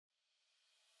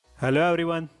Hello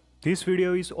everyone, this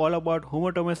video is all about home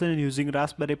automation using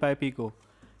Raspberry Pi Pico.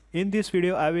 In this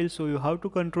video I will show you how to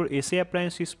control AC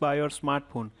appliances by your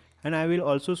smartphone, and I will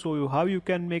also show you how you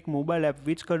can make mobile app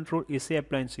which control AC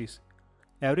appliances.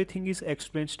 Everything is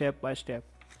explained step by step,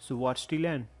 so watch till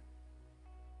end.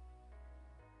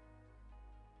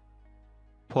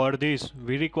 For this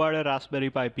we require a Raspberry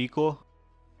Pi Pico,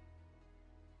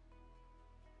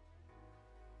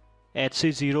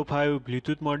 HC05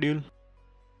 Bluetooth module,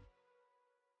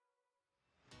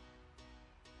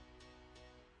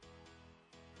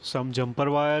 some jumper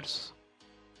wires,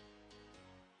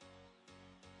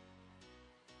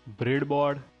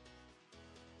 breadboard,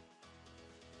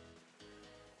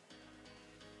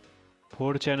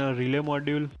 4-channel relay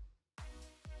module,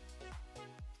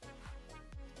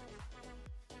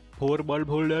 4 bulb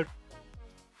holder.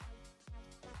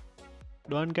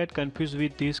 Don't get confused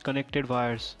with these connected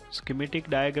wires.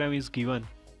 Schematic diagram is given.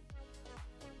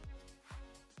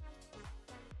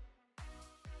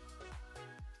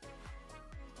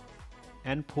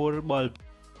 And 4 bulbs.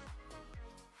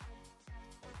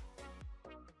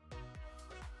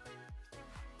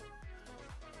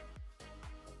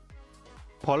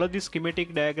 Follow the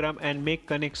schematic diagram and make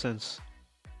connections.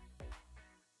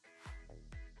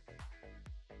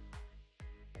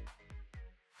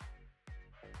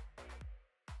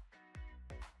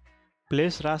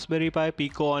 Place Raspberry Pi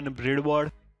Pico on a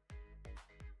breadboard.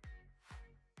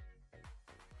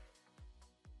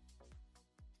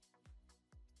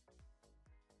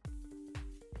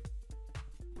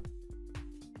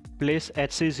 Place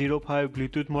HC05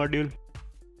 Bluetooth module.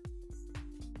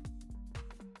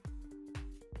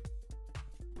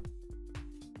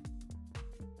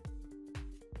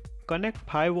 Connect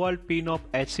 5V pin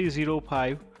of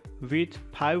HC05 with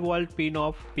 5V pin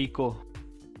of Pico.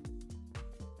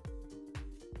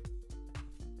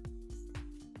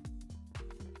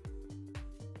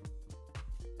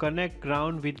 Connect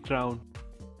ground with ground.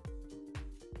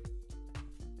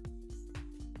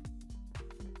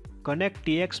 Connect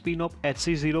TX pin of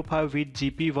HC05 with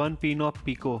GP1 pin of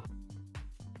Pico.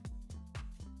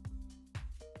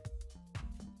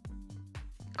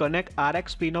 Connect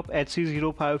RX pin of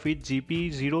HC05 with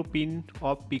GP0 pin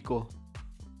of Pico.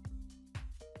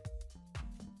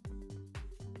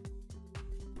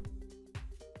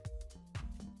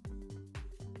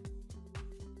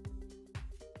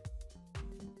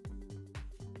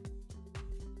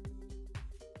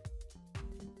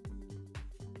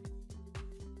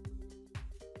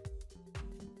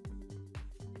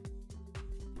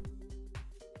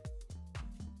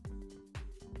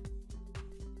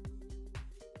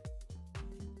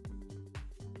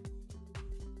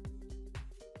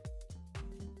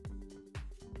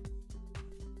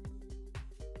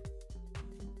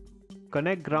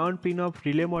 Connect ground pin of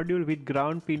relay module with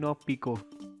ground pin of Pico.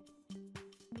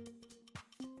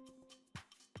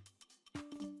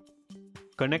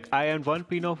 Connect IN 1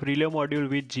 pin of relay module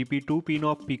with GP2 pin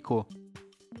of Pico.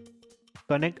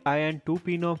 Connect IN 2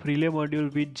 pin of relay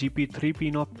module with GP3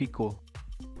 pin of Pico.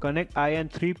 Connect IN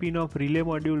 3 pin of relay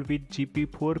module with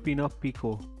GP4 pin of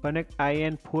Pico. Connect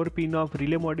IN 4 pin of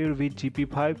relay module with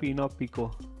GP5 pin of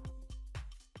Pico.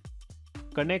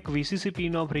 Connect VCC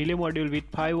pin of relay module with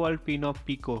 5V pin of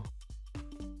Pico.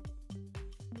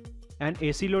 And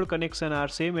AC load connection are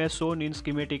same as shown in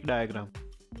schematic diagram.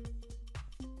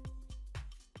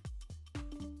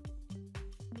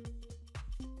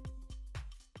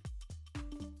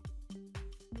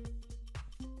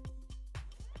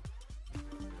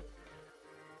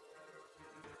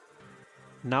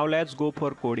 Now let's go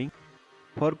for coding.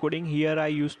 For coding here I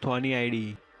use Thorny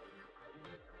IDE.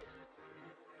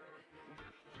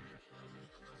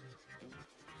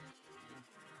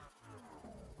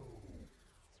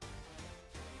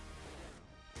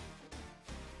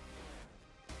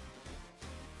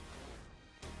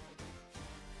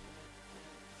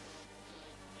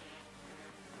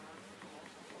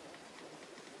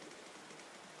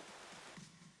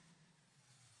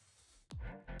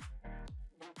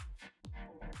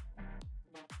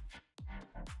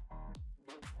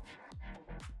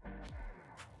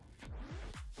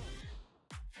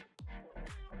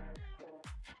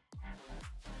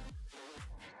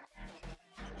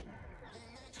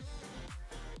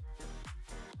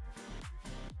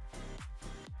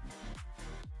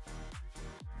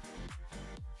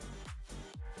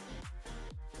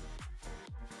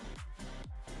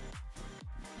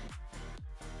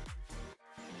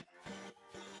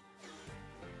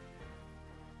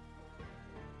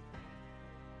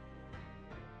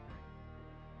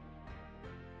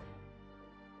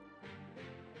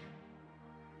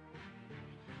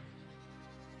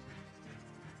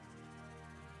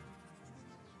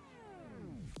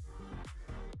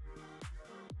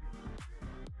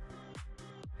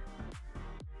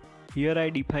 Here I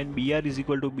define br is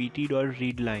equal to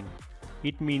bt.readLine.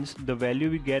 It means the value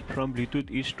we get from Bluetooth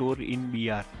is stored in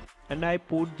br. And I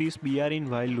put this br in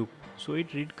while loop so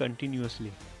it reads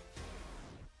continuously.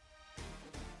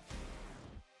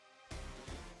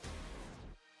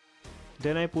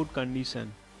 Then I put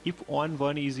condition. If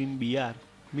on1 is in br,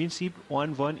 means if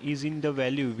on1 is in the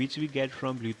value which we get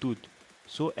from Bluetooth,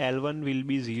 so L1 will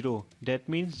be 0. That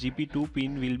means GP2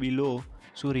 pin will be low,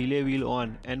 so relay will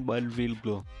on and bulb will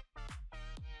glow.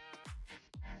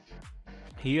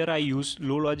 Here I use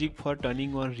low logic for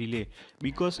turning on relay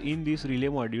because in this relay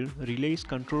module, relay is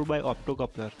controlled by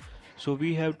optocoupler. So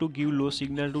we have to give low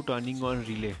signal to turning on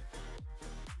relay.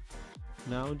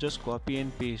 Now just copy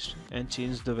and paste and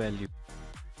change the value.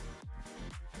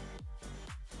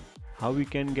 How we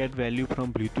can get value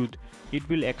from Bluetooth, it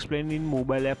will explain in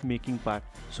mobile app making part.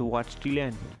 So watch till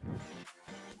end.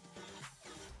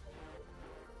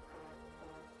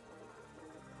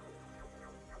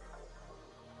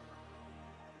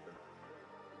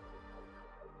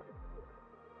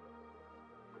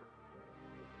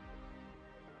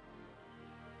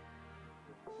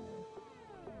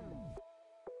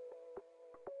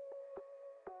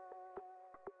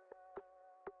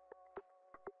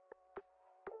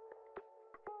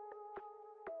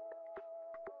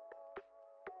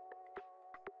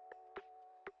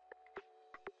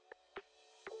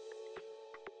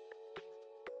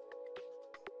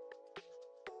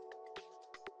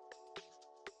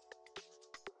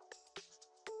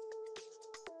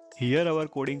 Here our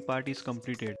coding part is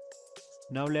completed.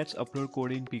 Now let's upload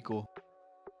code in Pico.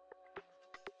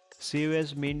 Save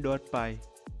as main.py.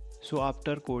 So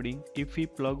after coding, if we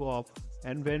plug off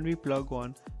and when we plug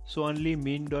on, so only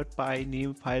main.py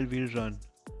name file will run.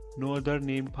 No other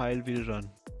name file will run.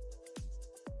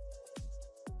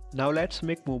 Now let's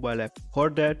make mobile app. For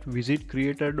that, visit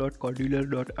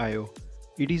creator.codular.io.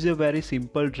 It is a very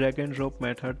simple drag and drop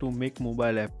method to make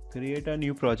mobile app. Create a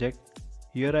new project.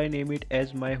 Here I name it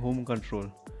as my home control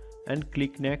and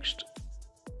click next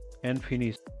and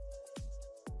finish.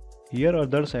 Here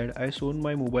other side I shown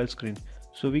my mobile screen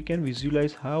so we can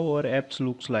visualize how our apps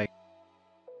looks like.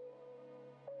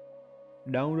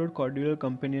 Download Cordular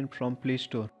Companion from Play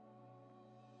Store.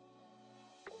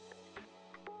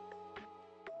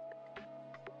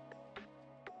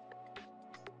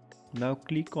 Now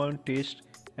click on Test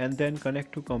and then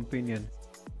connect to Companion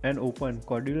and open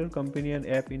Cordular Companion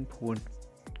app in phone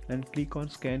and click on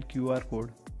Scan QR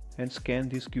code and scan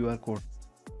this QR code.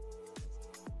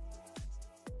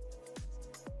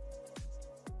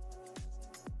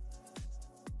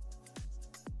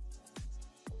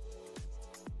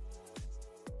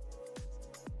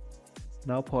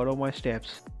 Now follow my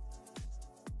steps.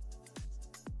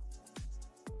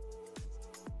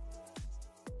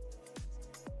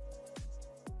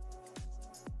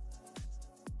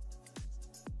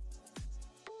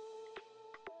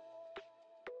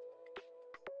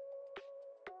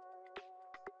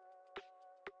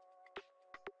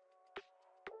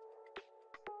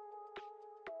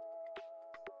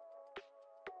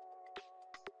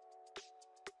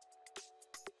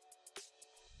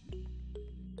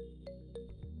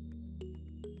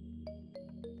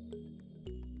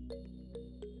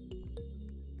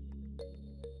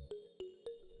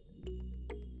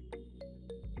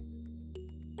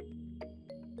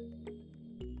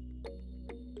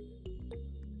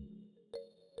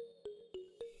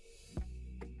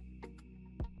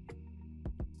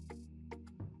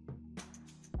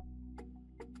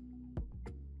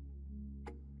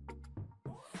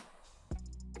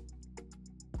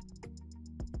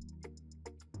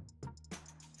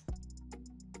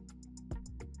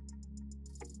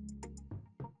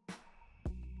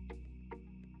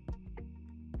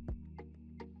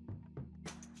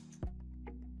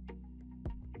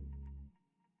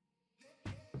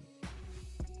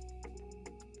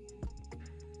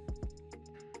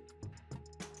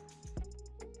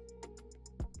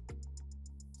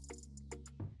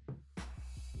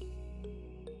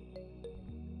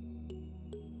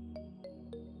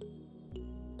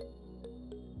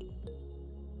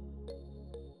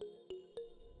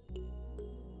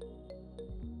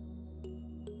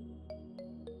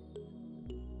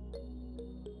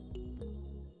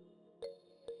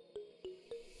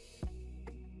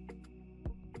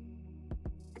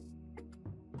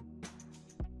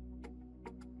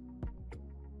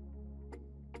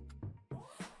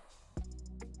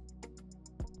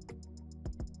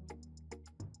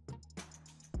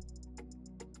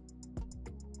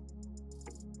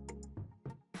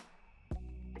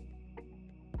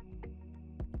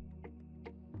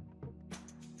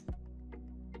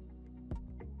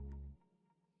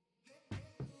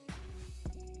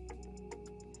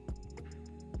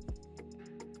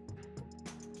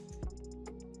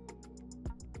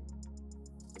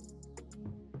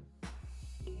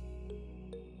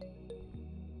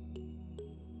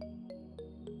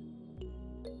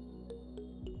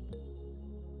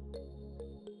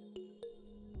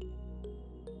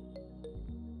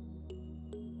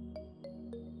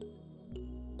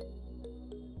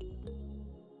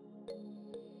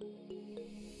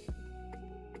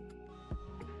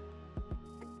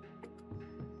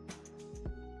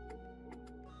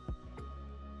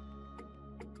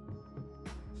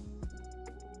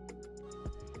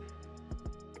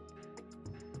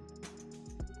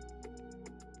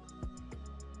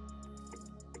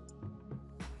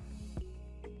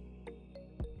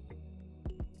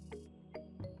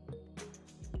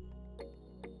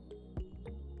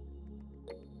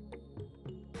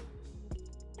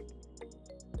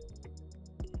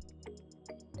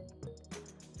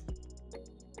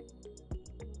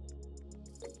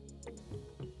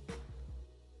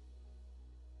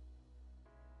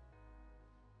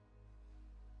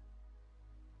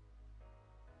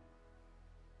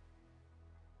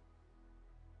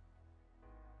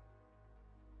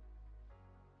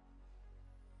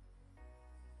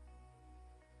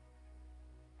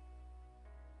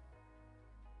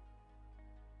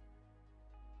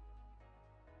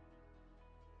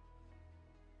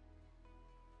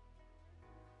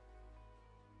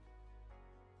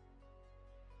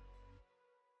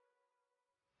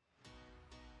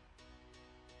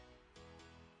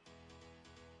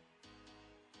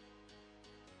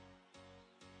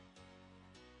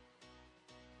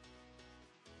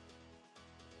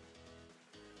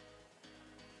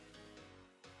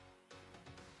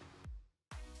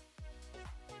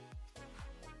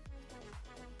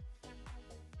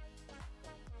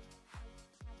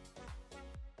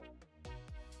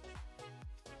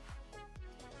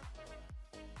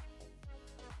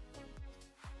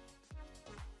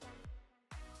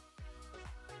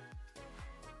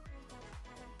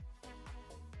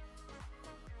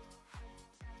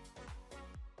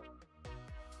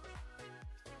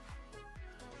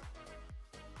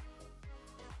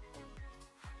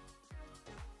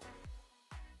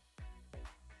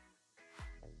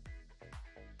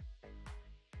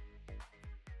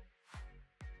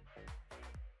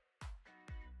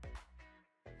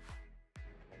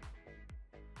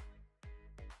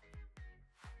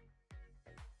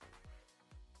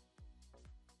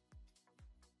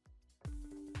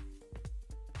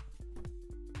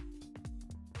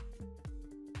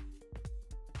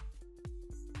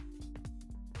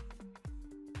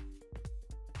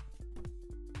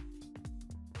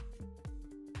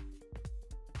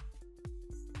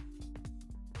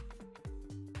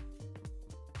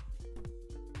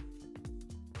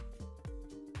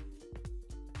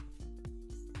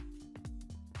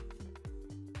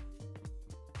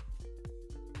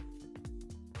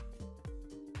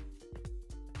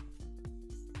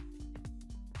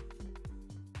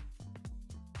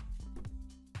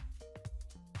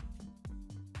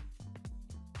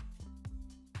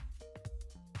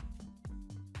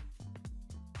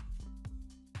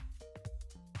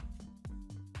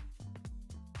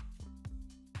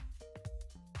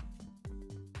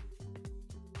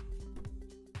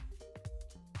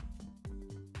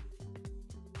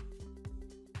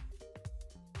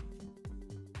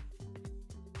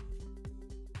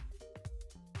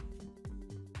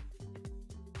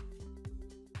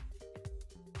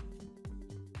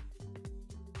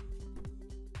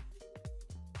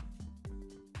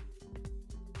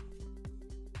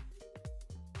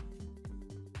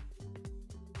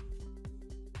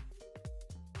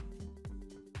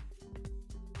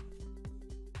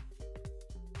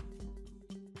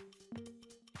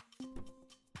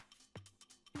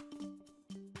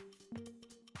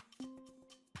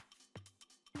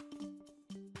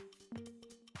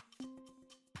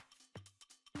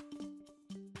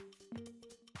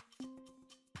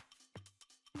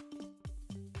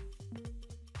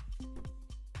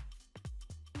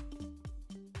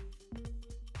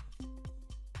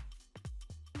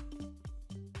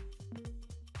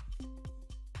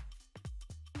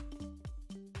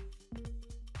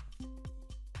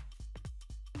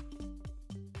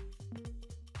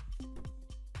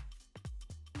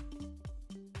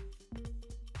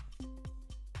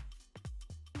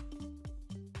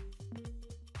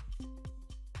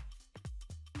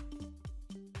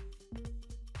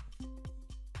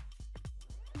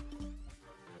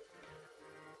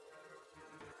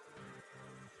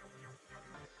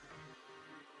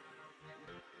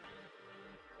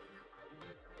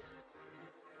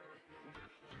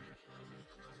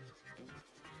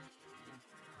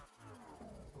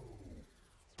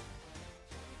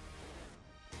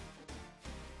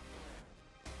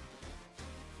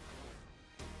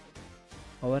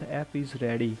 Our app is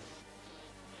ready.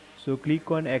 So click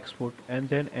on export and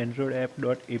then android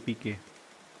app.apk.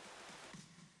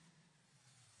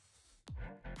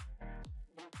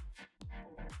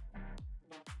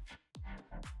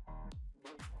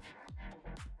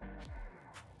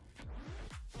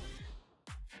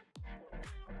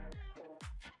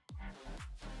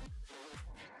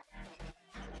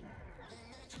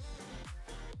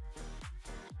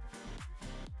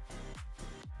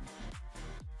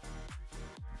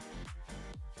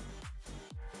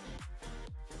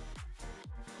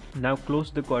 Now close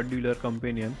the modular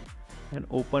companion and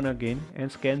open again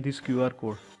and scan this QR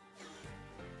code.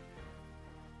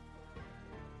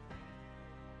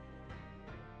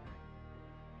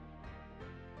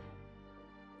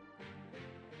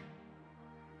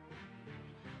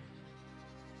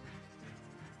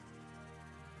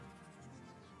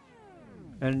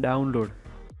 And download.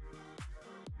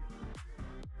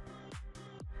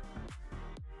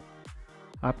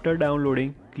 After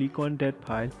downloading, click on that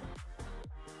file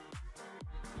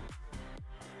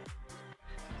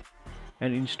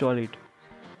and install it.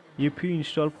 If you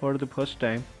install for the first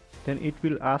time, then it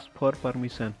will ask for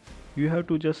permission. You have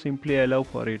to just simply allow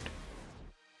for it.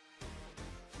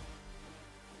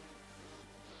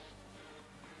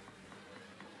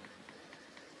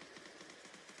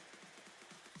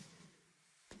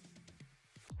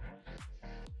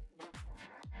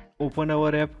 Open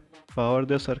our app, power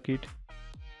the circuit,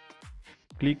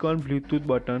 click on Bluetooth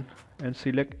button and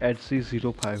select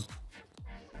HC05.